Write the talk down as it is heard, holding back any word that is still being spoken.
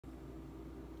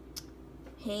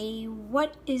Hey,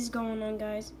 what is going on,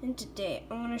 guys? And today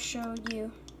I'm going to show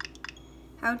you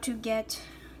how to get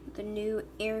the new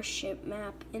airship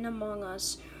map in Among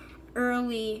Us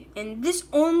early, and this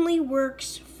only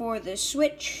works for the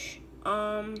Switch.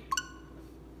 So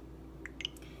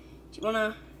you want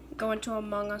to go into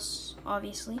Among Us,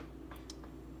 obviously,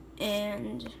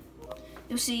 and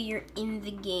you'll see you're in the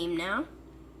game now.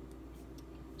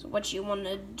 So what you want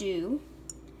to do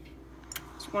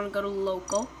is you want to go to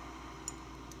local,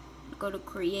 go to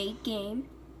create game,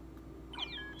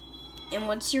 and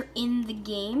once you're in the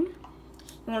game,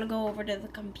 you want to go over to the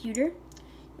computer.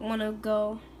 You want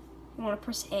to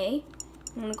press A.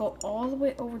 You want to go all the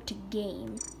way over to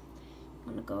game. You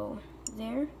want to go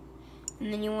there,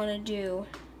 and then you want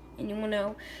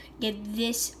to get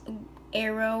this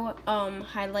arrow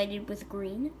highlighted with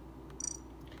green,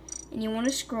 and you want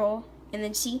to scroll and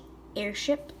then see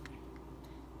airship.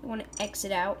 You want to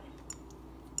exit out.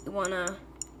 You want to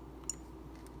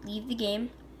leave the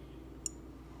game.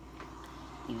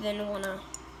 You then want to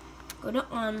go to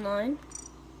online.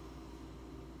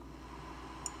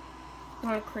 You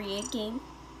want to create game.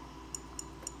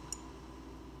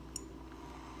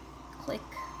 Click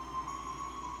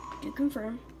to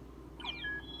confirm.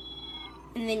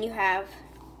 And then you have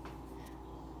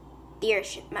the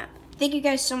airship map. Thank you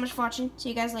guys so much for watching. See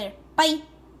you guys later. Bye!